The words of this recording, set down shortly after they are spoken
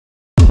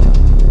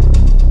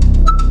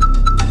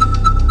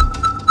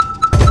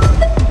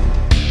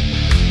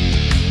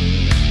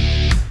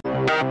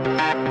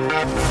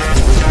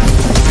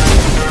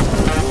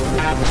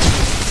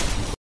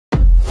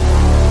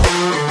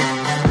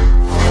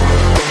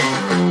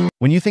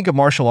When you think of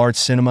martial arts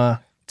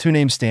cinema, two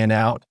names stand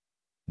out: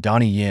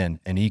 Donnie Yen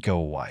and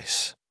Iko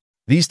Uwais.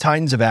 These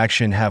titans of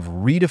action have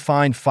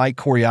redefined fight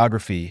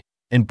choreography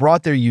and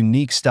brought their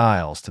unique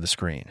styles to the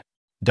screen.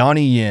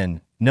 Donnie Yen,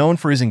 known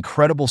for his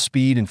incredible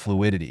speed and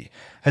fluidity,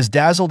 has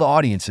dazzled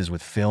audiences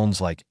with films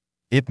like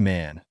Ip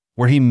Man,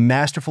 where he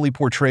masterfully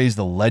portrays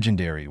the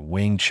legendary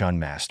Wing Chun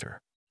master.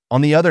 On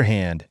the other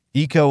hand,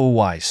 Iko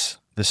Uwais,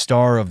 the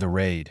star of The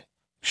Raid,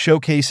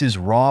 showcases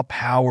raw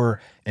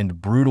power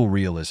and brutal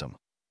realism,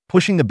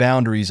 pushing the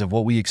boundaries of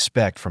what we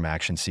expect from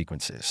action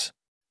sequences.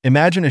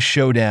 Imagine a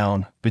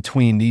showdown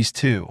between these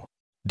two: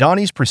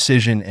 Donnie's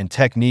precision and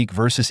technique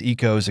versus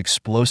Iko's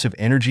explosive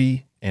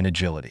energy and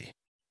agility.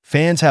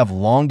 Fans have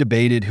long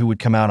debated who would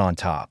come out on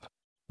top.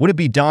 Would it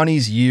be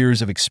Donnie's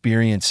years of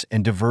experience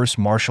and diverse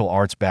martial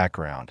arts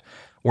background,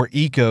 or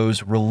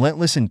Iko's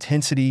relentless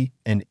intensity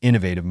and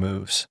innovative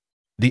moves?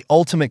 The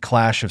ultimate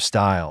clash of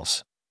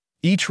styles,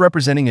 each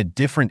representing a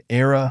different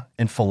era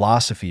and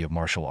philosophy of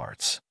martial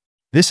arts.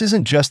 This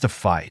isn't just a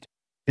fight,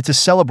 it's a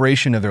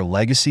celebration of their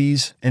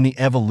legacies and the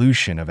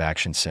evolution of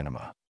action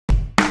cinema.